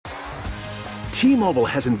T-Mobile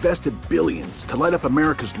has invested billions to light up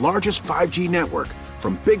America's largest 5G network,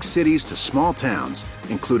 from big cities to small towns,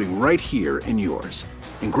 including right here in yours.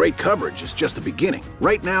 And great coverage is just the beginning.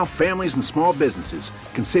 Right now, families and small businesses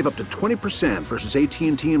can save up to 20% versus AT&T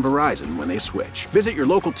and Verizon when they switch. Visit your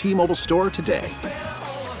local T-Mobile store today.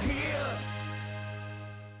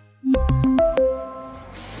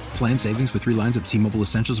 Plan savings with 3 lines of T-Mobile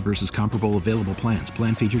Essentials versus comparable available plans.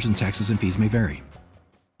 Plan features and taxes and fees may vary.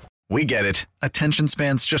 We get it. Attention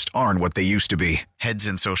spans just aren't what they used to be. Heads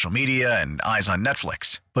in social media and eyes on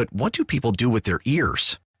Netflix. But what do people do with their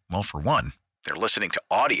ears? Well, for one, they're listening to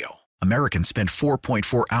audio. Americans spend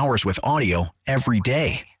 4.4 hours with audio every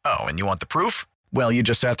day. Oh, and you want the proof? Well, you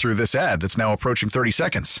just sat through this ad that's now approaching 30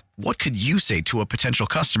 seconds. What could you say to a potential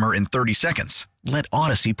customer in 30 seconds? Let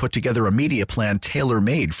Odyssey put together a media plan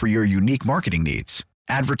tailor-made for your unique marketing needs.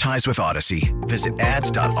 Advertise with Odyssey. Visit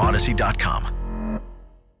ads.odyssey.com.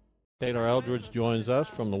 Taylor Eldrige joins us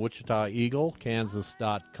from the Wichita Eagle,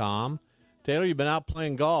 Kansas.com. Taylor, you've been out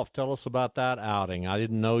playing golf. Tell us about that outing. I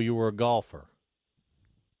didn't know you were a golfer.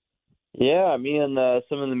 Yeah, me and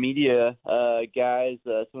some of the media guys,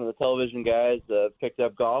 some of the television guys picked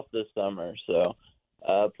up golf this summer. So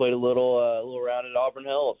played a little round at Auburn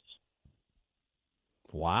Hills.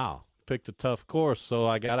 Wow. Picked a tough course. So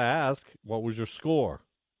I got to ask, what was your score?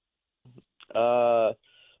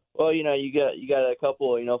 Well, you got a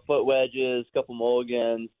couple, foot wedges, a couple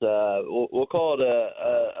mulligans. We'll call it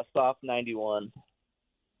a soft 91.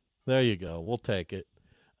 There you go. We'll take it.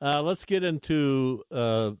 Let's get into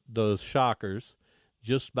those Shockers.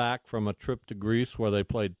 Just back from a trip to Greece where they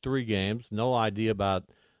played 3 games. No idea about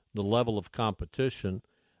the level of competition.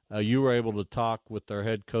 You were able to talk with their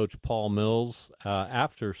head coach, Paul Mills,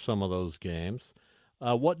 after some of those games.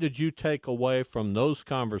 What did you take away from those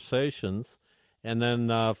conversations and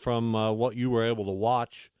then from what you were able to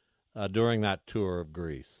watch during that tour of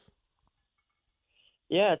Greece?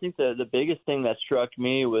 Yeah, I think the biggest thing that struck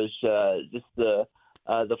me was just the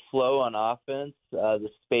flow on offense, the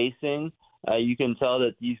spacing. You can tell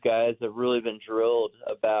that these guys have really been drilled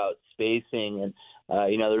about spacing, and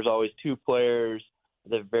there's always 2 players at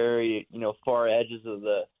the very far edges of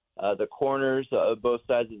the corners of both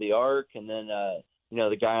sides of the arc, and then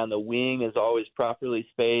the guy on the wing is always properly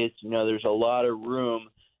spaced. There's a lot of room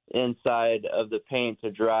inside of the paint to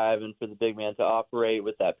drive and for the big man to operate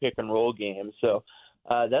with that pick and roll game. So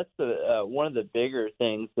that's one of the bigger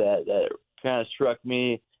things that kind of struck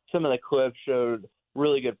me. Some of the clips showed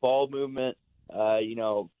really good ball movement.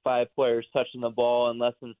 5 players touching the ball in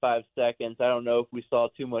less than 5 seconds. I don't know if we saw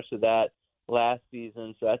too much of that last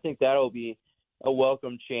season. So I think that'll be a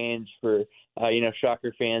welcome change for,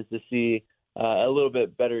 Shocker fans to see a little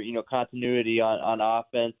bit better, continuity on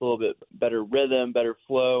offense, a little bit better rhythm, better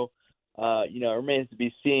flow. It remains to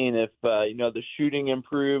be seen if, the shooting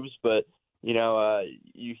improves, but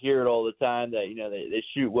you hear it all the time that, they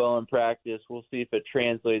shoot well in practice. We'll see if it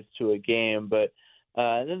translates to a game. But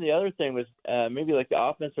and then the other thing was maybe like the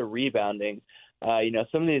offensive rebounding.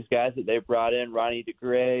 Some of these guys that they brought in, Ronnie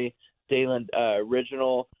DeGray, Taylor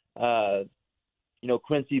Original,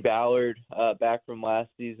 Quincy Ballard back from last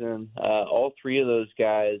season, all 3 of those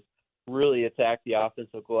guys really attacked the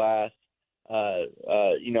offensive glass.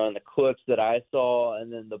 In the clips that I saw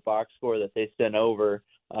and then the box score that they sent over,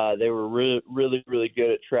 they were really, really, really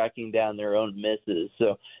good at tracking down their own misses.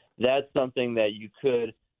 So that's something that you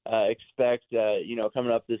could expect,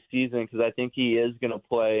 coming up this season, because I think he is going to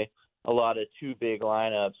play a lot of 2 big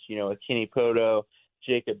lineups, with Kenny Poto,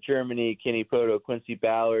 Jacob Germany, Kenny Poto, Quincy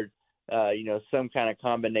Ballard, some kind of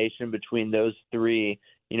combination between those 3.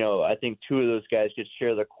 I think 2 of those guys could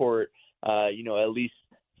share the court, at least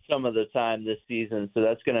some of the time this season. So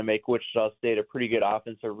that's going to make Wichita State a pretty good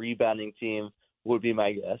offensive rebounding team, would be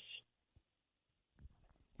my guess.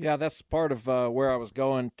 Yeah, that's part of where I was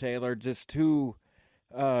going, Taylor. Just who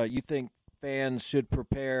you think fans should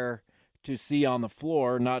prepare to see on the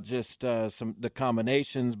floor, not just the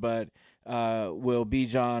combinations, but will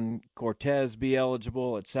Bijan Cortez be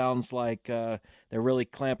eligible? It sounds like they're really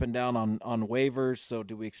clamping down on waivers. So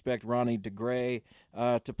do we expect Ronnie DeGray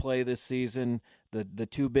to play this season? The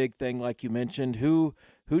 2 big thing, like you mentioned, who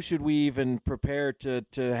should we even prepare to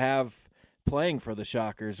have playing for the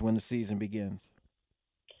Shockers when the season begins?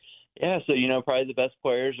 Yeah, so, probably the best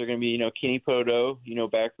players are going to be, Kenny Poto,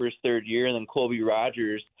 back for his 3rd year, and then Colby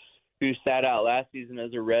Rogers, who sat out last season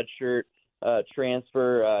as a redshirt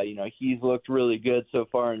transfer. He's looked really good so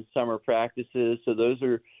far in summer practices. So those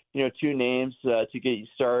are, 2 names to get you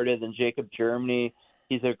started. And Jacob Germany,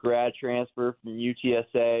 he's a grad transfer from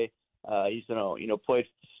UTSA. He's,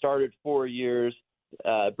 started 4 years,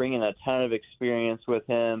 bringing a ton of experience with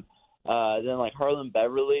him. Then like Harlan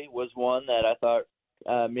Beverly was one that I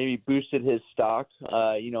thought maybe boosted his stock,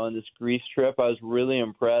 in this Greece trip. I was really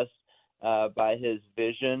impressed by his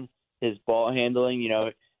vision, his ball handling.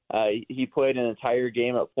 He played an entire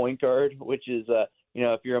game at point guard, which is,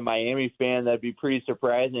 if you're a Miami fan, that'd be pretty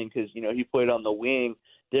surprising because, he played on the wing,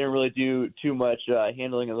 didn't really do too much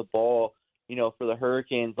handling of the ball, for the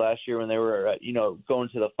Hurricanes last year when they were, going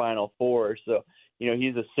to the Final Four. So,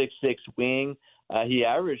 he's a 6'6" wing. He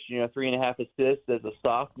averaged, 3.5 assists as a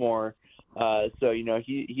sophomore. So,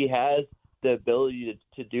 he has the ability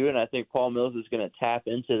to do it, and I think Paul Mills is going to tap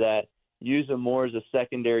into that, use him more as a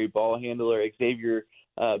secondary ball handler. Xavier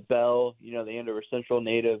Bell, the Andover Central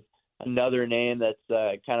native, another name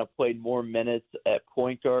that's kind of played more minutes at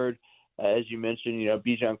point guard. As you mentioned,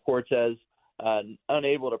 Bijan Cortez,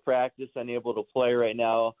 unable to practice, unable to play right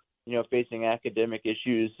now, facing academic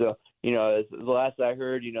issues. So, as the last I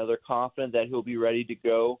heard, they're confident that he'll be ready to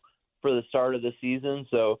go for the start of the season.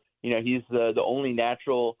 So, he's the only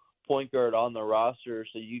natural point guard on the roster,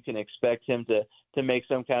 so you can expect him to make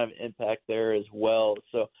some kind of impact there as well.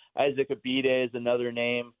 So Isaac Abide is another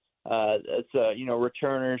name. It's a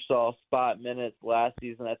returner, saw spot minutes last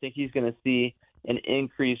season. I think he's going to see an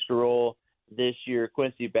increased role this year.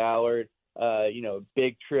 Quincy Ballard,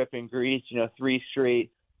 big trip in Greece, 3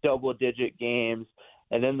 straight double-digit games.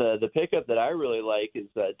 And then the pickup that I really like is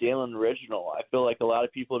Dalen Original. I feel like a lot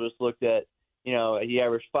of people just looked at, he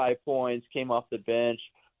averaged 5 points, came off the bench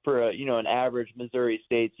for an average Missouri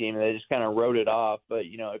State team, and they just kind of wrote it off. But,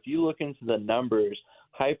 if you look into the numbers,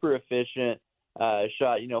 hyper efficient,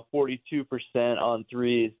 shot, 42% on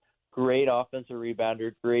threes, great offensive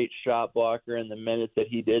rebounder, great shot blocker in the minutes that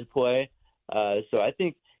he did play. So I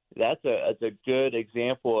think that's a good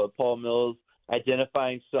example of Paul Mills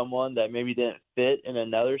identifying someone that maybe didn't fit in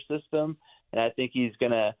another system, and I think he's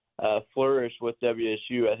going to flourish with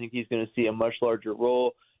WSU. I think he's going to see a much larger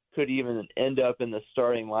role, could even end up in the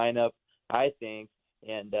starting lineup, I think,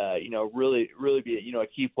 and, really be, a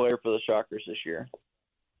key player for the Shockers this year.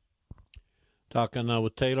 Talking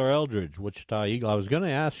with Taylor Eldrige, Wichita Eagle. I was going to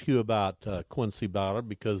ask you about Quincy Ballard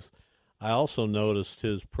because I also noticed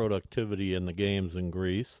his productivity in the games in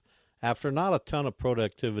Greece. After not a ton of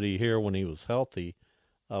productivity here when he was healthy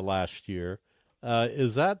last year,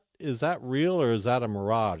 is that real or is that a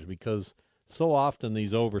mirage? Because so often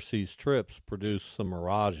these overseas trips produce some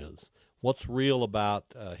mirages. What's real about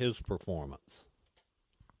his performance?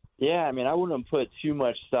 Yeah, I mean, I wouldn't put too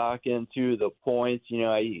much stock into the points.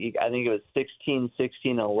 I think it was 16,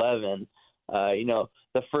 16, 11.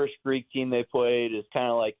 The first Greek team they played is kind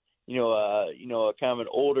of like, a kind of an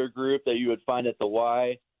older group that you would find at the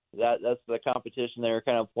Y. That's the competition they were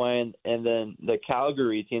kind of playing. And then the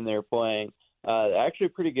Calgary team they were playing, actually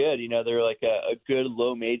pretty good. They're like a good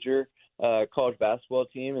low major college basketball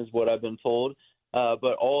team is what I've been told.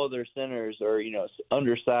 But all of their centers are,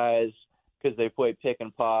 undersized because they play pick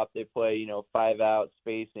and pop. They play, 5-out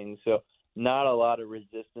spacing. So not a lot of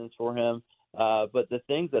resistance for him. But the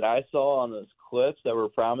things that I saw on those clips that were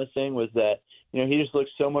promising was that, he just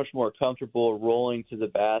looks so much more comfortable rolling to the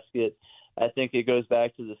basket. I think it goes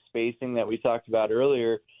back to the spacing that we talked about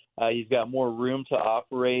earlier. He's got more room to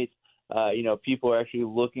operate. People are actually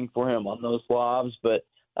looking for him on those lobs. But,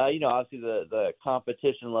 obviously the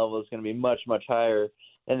competition level is going to be much, much higher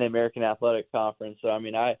in the American Athletic Conference. So, I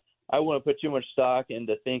mean, I wouldn't put too much stock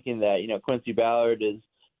into thinking that, Quincy Ballard is,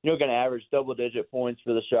 going to average double-digit points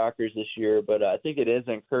for the Shockers this year. But I think it is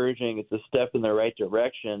encouraging. It's a step in the right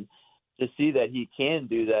direction to see that he can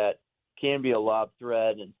do that, can be a lob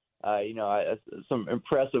threat. And, some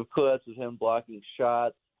impressive clips of him blocking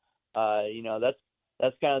shots.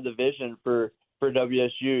 That's kind of the vision for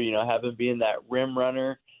WSU, have him being that rim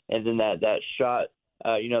runner and then that shot,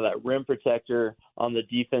 that rim protector on the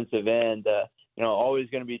defensive end. Always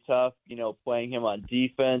going to be tough, playing him on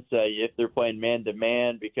defense if they're playing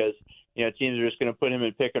man-to-man because, teams are just going to put him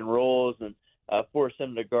in pick and rolls and force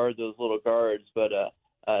him to guard those little guards. But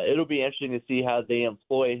it'll be interesting to see how they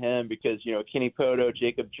employ him because, Kenny Poto,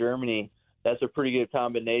 Jacob Germany, that's a pretty good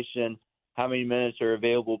combination. How many minutes are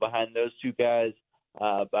available behind those two guys?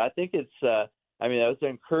 But I think that was an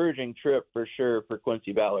encouraging trip for sure for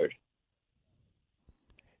Quincy Ballard.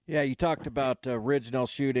 Yeah, you talked about Original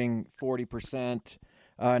shooting 40%.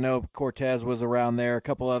 I know Cortez was around there. A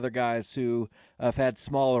couple other guys who have had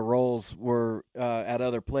smaller roles were at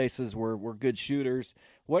other places were good shooters.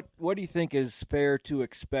 What do you think is fair to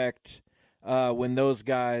expect when those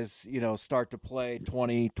guys, start to play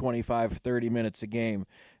 20, 25, 30 minutes a game?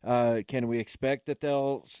 Can we expect that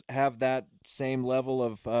they'll have that same level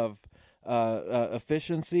of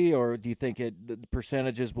efficiency, or do you think the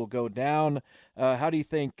percentages will go down? How do you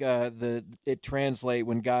think it translate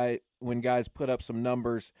when guys put up some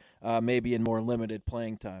numbers, maybe in more limited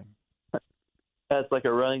playing time? That's like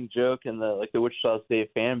a running joke in the Wichita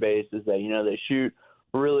State fan base is that they shoot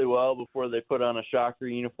really well before they put on a Shocker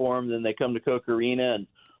uniform, then they come to Koch Arena and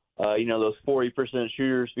those 40%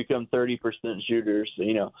 shooters become 30% shooters.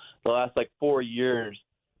 The last 4 years,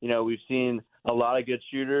 we've seen a lot of good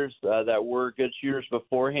shooters that were good shooters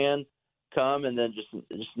beforehand come and then just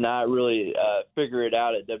not really figure it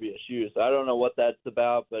out at WSU. So I don't know what that's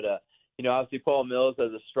about, but obviously Paul Mills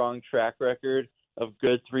has a strong track record of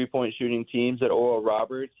good three-point shooting teams at Oral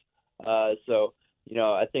Roberts. So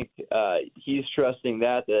I think he's trusting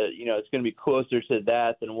that it's going to be closer to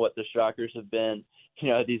that than what the Shockers have been,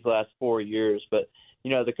 these last 4 years. But,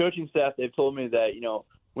 the coaching staff, they've told me that,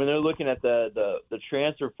 when they're looking at the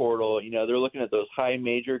transfer portal, they're looking at those high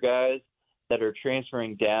major guys that are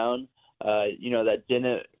transferring down, that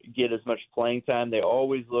didn't get as much playing time. They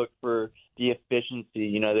always look for the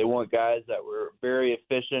efficiency. They want guys that were very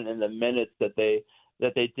efficient in the minutes that they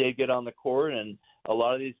did get on the court. And a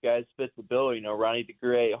lot of these guys fit the bill, Ronnie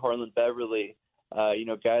DeGray, Harlan Beverly,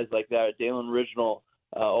 guys like that, Dalen Original,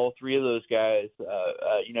 all three of those guys,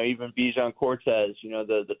 even Bijan Cortez,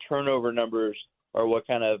 the turnover numbers are what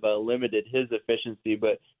kind of limited his efficiency,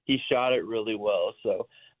 but he shot it really well. So,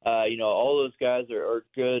 all those guys are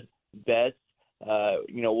good bets.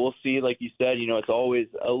 We'll see, like you said, it's always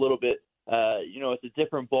a little bit, it's a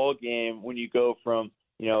different ball game when you go from,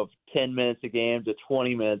 10 minutes a game to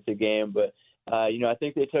 20 minutes a game. But, I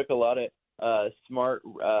think they took a lot of smart,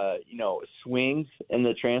 swings in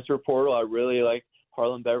the transfer portal. I really like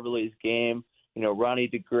Harlan Beverly's game. Ronnie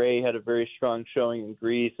DeGray had a very strong showing in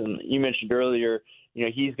Greece. And you mentioned earlier,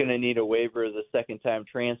 he's going to need a waiver as a second-time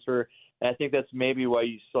transfer. And I think that's maybe why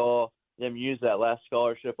you saw them use that last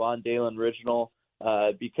scholarship on Dalen Original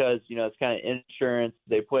because, it's kind of insurance.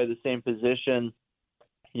 They play the same position.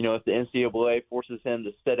 If the NCAA forces him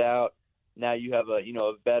to sit out, now you have a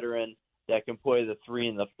veteran that can play the 3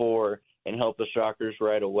 and the 4 and help the Shockers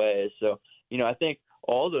right away. So, I think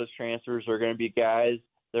all those transfers are going to be guys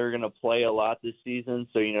that are going to play a lot this season.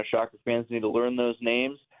 So, Shocker fans need to learn those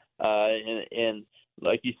names. And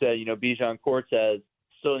like you said, Bijan Cortez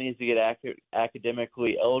still needs to get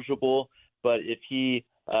academically eligible. But if he,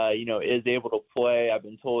 is able to play, I've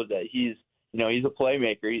been told that he's a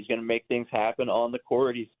playmaker. He's going to make things happen on the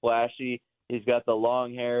court. He's flashy. He's got the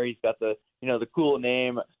long hair. He's got the cool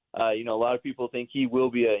name. A lot of people think he will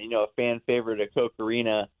be a fan favorite at Koch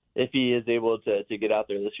Arena if he is able to get out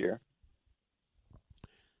there this year.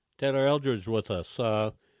 Taylor Eldrige with us.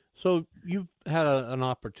 So you've had an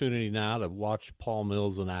opportunity now to watch Paul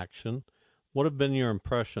Mills in action. What have been your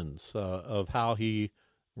impressions of how he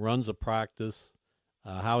runs a practice,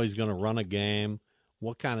 how he's going to run a game,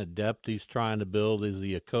 what kind of depth he's trying to build? Is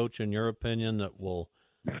he a coach, in your opinion, that will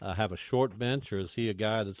have a short bench, or is he a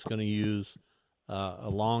guy that's going to use a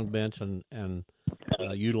long bench and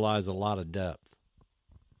utilize a lot of depth?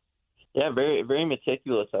 Yeah, very, very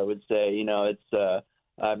meticulous, I would say. It's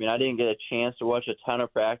I didn't get a chance to watch a ton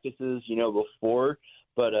of practices, before,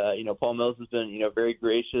 but, Paul Mills has been, very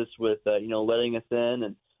gracious with, letting us in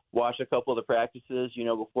and watch a couple of the practices,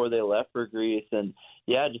 before they left for Greece. And,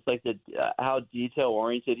 yeah, just like how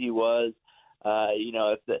detail-oriented he was.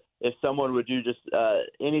 If someone would do just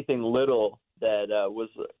anything little that was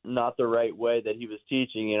not the right way that he was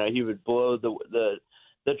teaching, he would blow the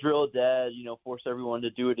drill dead, force everyone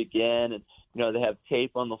to do it again. And, they have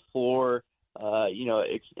tape on the floor,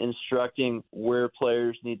 instructing where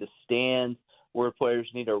players need to stand, where players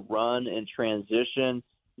need to run and transition.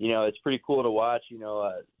 It's pretty cool to watch,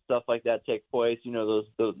 stuff like that take place,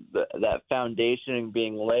 that foundation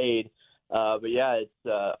being laid. But, yeah,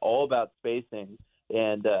 it's all about spacing.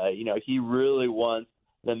 And, he really wants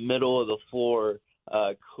the middle of the floor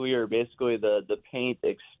clear, basically the paint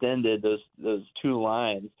extended, those two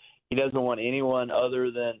lines. He doesn't want anyone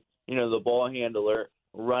other than, the ball handler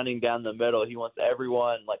running down the middle. He wants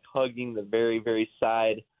everyone hugging the very, very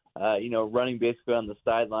side, running basically on the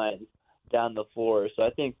sidelines down the floor. So I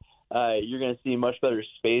think you're going to see much better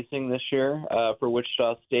spacing this year for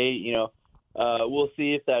Wichita State. We'll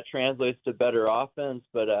see if that translates to better offense.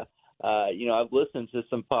 But, I've listened to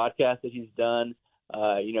some podcasts that he's done.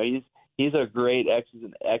 He's a great X's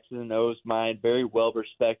and O's mind, very well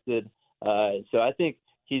respected. So I think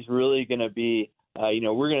he's really going to be,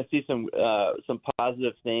 we're going to see some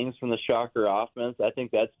positive things from the Shocker offense. I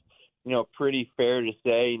think that's, pretty fair to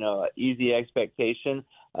say, easy expectation,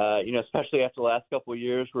 especially after the last couple of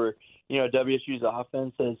years where, WSU's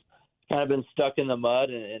offense has kind of been stuck in the mud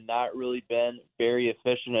and not really been very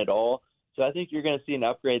efficient at all. So I think you're going to see an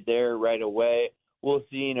upgrade there right away. We'll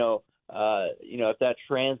see, if that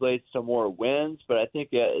translates to more wins, but I think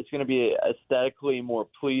it's going to be aesthetically more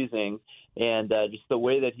pleasing, and just the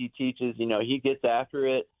way that he teaches, he gets after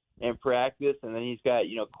it in practice, and then he's got,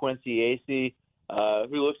 Quincy Acey,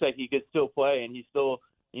 who looks like he could still play, and he still,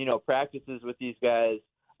 practices with these guys.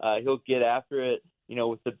 He'll get after it,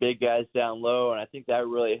 with the big guys down low, and I think that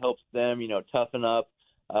really helps them, toughen up.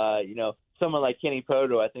 Someone like Kenny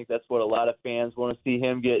Poto, I think that's what a lot of fans want to see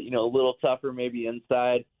him get, a little tougher maybe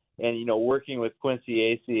inside. And, working with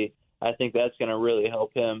Quincy Acey, I think that's going to really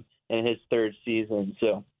help him in his third season.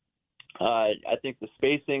 So I think the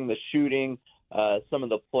spacing, the shooting, some of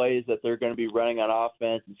the plays that they're going to be running on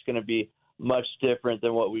offense, it's going to be much different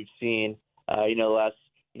than what we've seen, the last,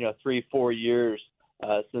 3-4 years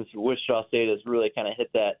since Wichita State has really kind of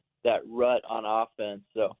hit that rut on offense.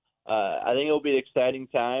 So I think it'll be exciting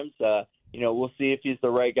times. We'll see if he's the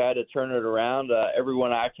right guy to turn it around.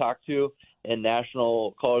 Everyone I've talked to in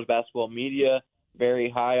national college basketball media, very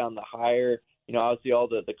high on the hire. Obviously all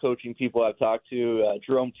the coaching people I've talked to,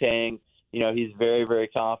 Jerome Tang, he's very, very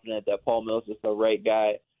confident that Paul Mills is the right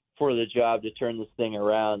guy for the job to turn this thing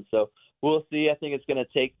around. So we'll see. I think it's going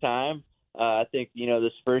to take time. I think,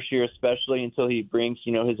 this first year especially until he brings,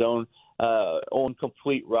 his own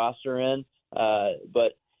complete roster in.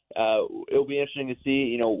 But it'll be interesting to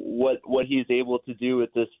see, what he's able to do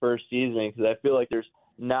with this first season, because I feel like there's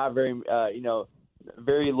not very,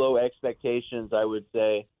 very low expectations, I would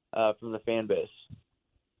say, from the fan base.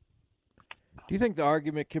 Do you think the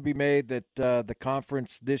argument could be made that the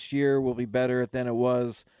conference this year will be better than it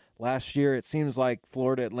was last year? It seems like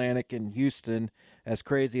Florida Atlantic and Houston, as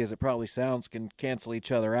crazy as it probably sounds, can cancel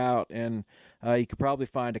each other out. And you could probably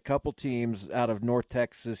find a couple teams out of North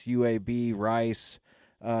Texas, UAB, Rice,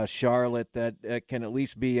 Charlotte that can at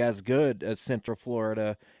least be as good as Central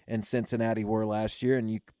Florida and Cincinnati were last year,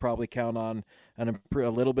 and you could probably count on a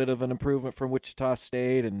little bit of an improvement from Wichita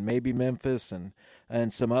State and maybe Memphis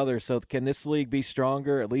and some others. So can this league be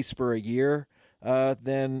stronger, at least for a year,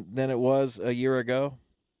 than it was a year ago?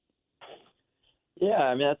 Yeah,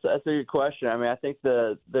 I mean that's a good question. I mean I think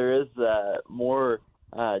there is more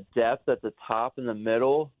depth at the top and the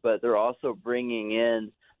middle, but they're also bringing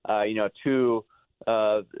in two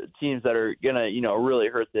teams that are gonna really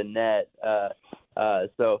hurt the net.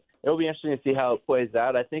 So it'll be interesting to see how it plays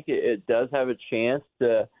out. I think it does have a chance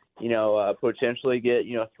to potentially get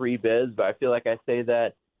 3 bids, but I feel like I say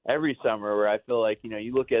that every summer, where I feel like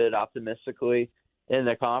you look at it optimistically in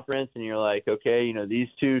the conference and you're like, okay, these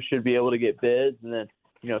two should be able to get bids, and then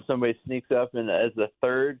somebody sneaks up and as the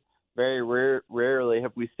third. Very rarely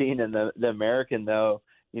have we seen in the American though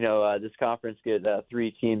this conference get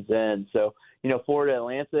 3 teams in. So Florida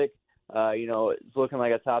Atlantic is looking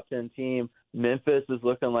like a top 10 team. Memphis is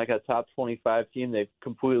looking like a top 25 team. They've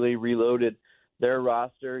completely reloaded their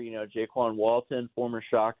roster. Jaquan Walton, former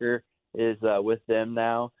Shocker, is with them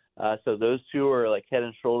now. So those two are like head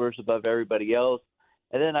and shoulders above everybody else.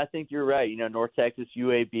 And then I think you're right. North Texas,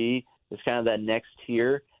 UAB is kind of that next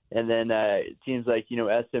tier. And then teams like,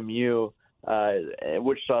 SMU,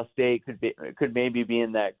 Wichita State could maybe be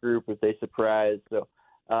in that group if they surprise. So,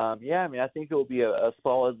 I think it will be a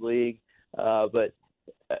solid league. But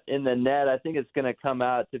in the net, I think it's going to come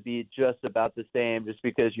out to be just about the same, just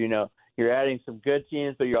because, you're adding some good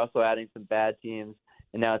teams, but you're also adding some bad teams.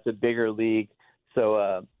 And now it's a bigger league. So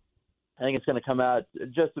I think it's going to come out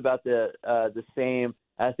just about the same.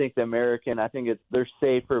 I think the American, they're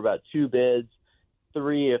safe for about 2 bids,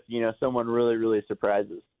 3 if, someone really, really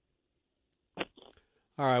surprises.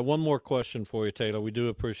 All right, one more question for you, Taylor. We do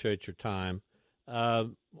appreciate your time.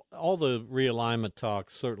 All the realignment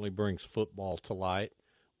talk certainly brings football to light.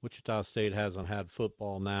 Wichita State hasn't had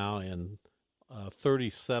football now in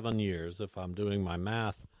 37 years, if I'm doing my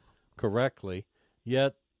math correctly.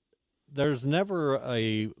 Yet there's never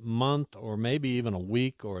a month or maybe even a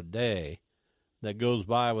week or a day that goes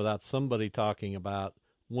by without somebody talking about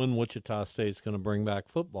when Wichita State's going to bring back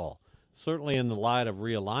football. Certainly in the light of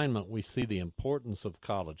realignment, we see the importance of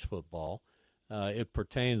college football. It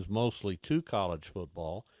pertains mostly to college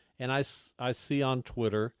football. And I see on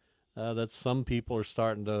Twitter that some people are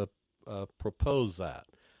starting to propose that.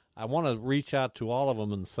 I want to reach out to all of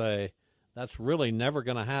them and say, that's really never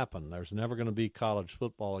going to happen. There's never going to be college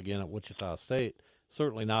football again at Wichita State,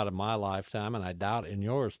 certainly not in my lifetime, and I doubt in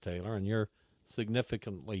yours, Taylor, and you're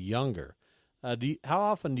significantly younger. How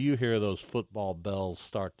often do you hear those football bells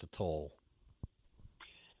start to toll?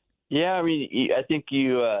 Yeah, I mean, I think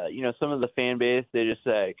some of the fan base, they just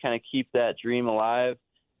kind of keep that dream alive.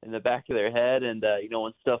 in the back of their head. And,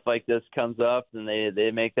 when stuff like this comes up and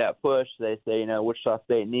they make that push, they say, Wichita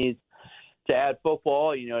State needs to add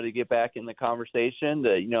football, to get back in the conversation,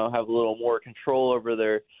 to, have a little more control over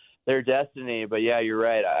their destiny. But yeah, you're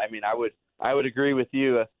right. I mean, I would agree with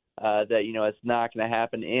you that, it's not going to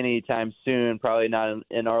happen anytime soon, probably not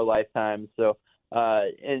in our lifetime. So,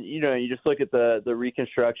 and, you just look at the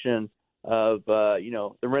reconstruction of,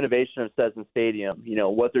 the renovation of Sessions Stadium,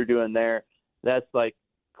 what they're doing there. That's like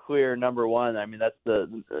clear number one. I mean,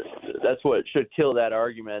 that's what should kill that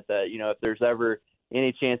argument that, if there's ever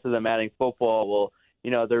any chance of them adding football,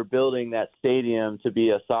 well, they're building that stadium to be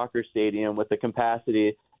a soccer stadium with the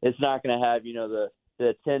capacity. It's not going to have, the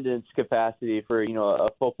attendance capacity for, a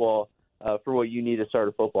football, for what you need to start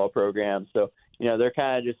a football program. So, they're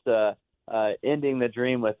kind of just ending the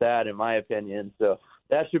dream with that, in my opinion. So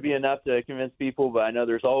that should be enough to convince people. But I know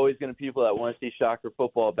there's always going to be people that want to see Shocker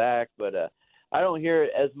football back. But I don't hear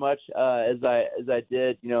it as much as I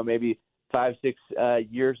did, maybe 5-6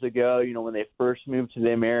 years ago, when they first moved to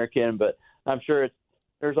the American. But I'm sure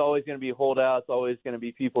there's always going to be holdouts, always going to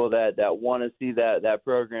be people that want to see that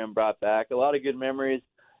program brought back. A lot of good memories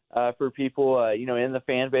for people, in the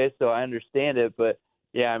fan base, so I understand it. But,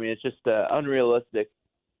 yeah, I mean, it's just unrealistic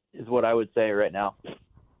is what I would say right now.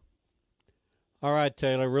 All right,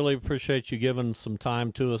 Taylor, really appreciate you giving some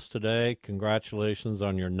time to us today. Congratulations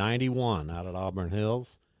on your 91 out at Auburn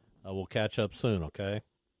Hills. We'll catch up soon, okay?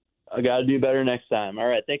 I got to do better next time. All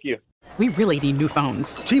right, thank you. We really need new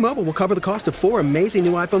phones. T-Mobile will cover the cost of 4 amazing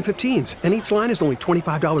new iPhone 15s, and each line is only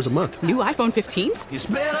 $25 a month. New iPhone 15s? It's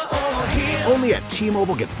better over here. Only at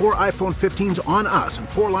T-Mobile, get 4 iPhone 15s on us and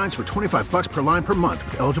 4 lines for $25 per line per month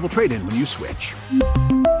with eligible trade-in when you switch.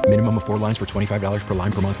 Minimum of 4 lines for $25 per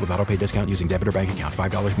line per month with autopay discount using debit or bank account.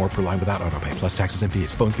 $5 more per line without autopay, plus taxes and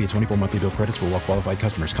fees. Phone fee at 24 monthly bill credits for well-qualified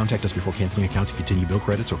customers. Contact us before canceling account to continue bill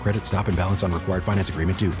credits or credit stop and balance on required finance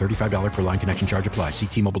agreement due. $35 per line connection charge applies. See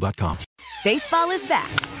T-Mobile.com. Baseball is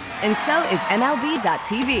back, and so is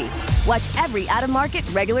MLB.tv. Watch every out-of-market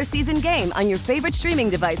regular season game on your favorite streaming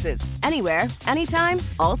devices. Anywhere, anytime,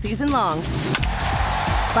 all season long.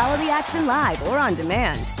 Follow the action live or on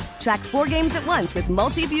demand. Track 4 games at once with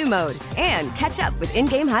multi-view mode and catch up with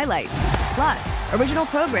in-game highlights. Plus, original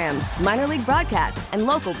programs, minor league broadcasts, and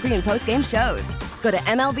local pre- and post-game shows. Go to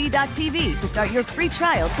MLB.tv to start your free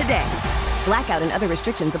trial today. Blackout and other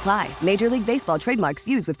restrictions apply. Major League Baseball trademarks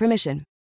used with permission.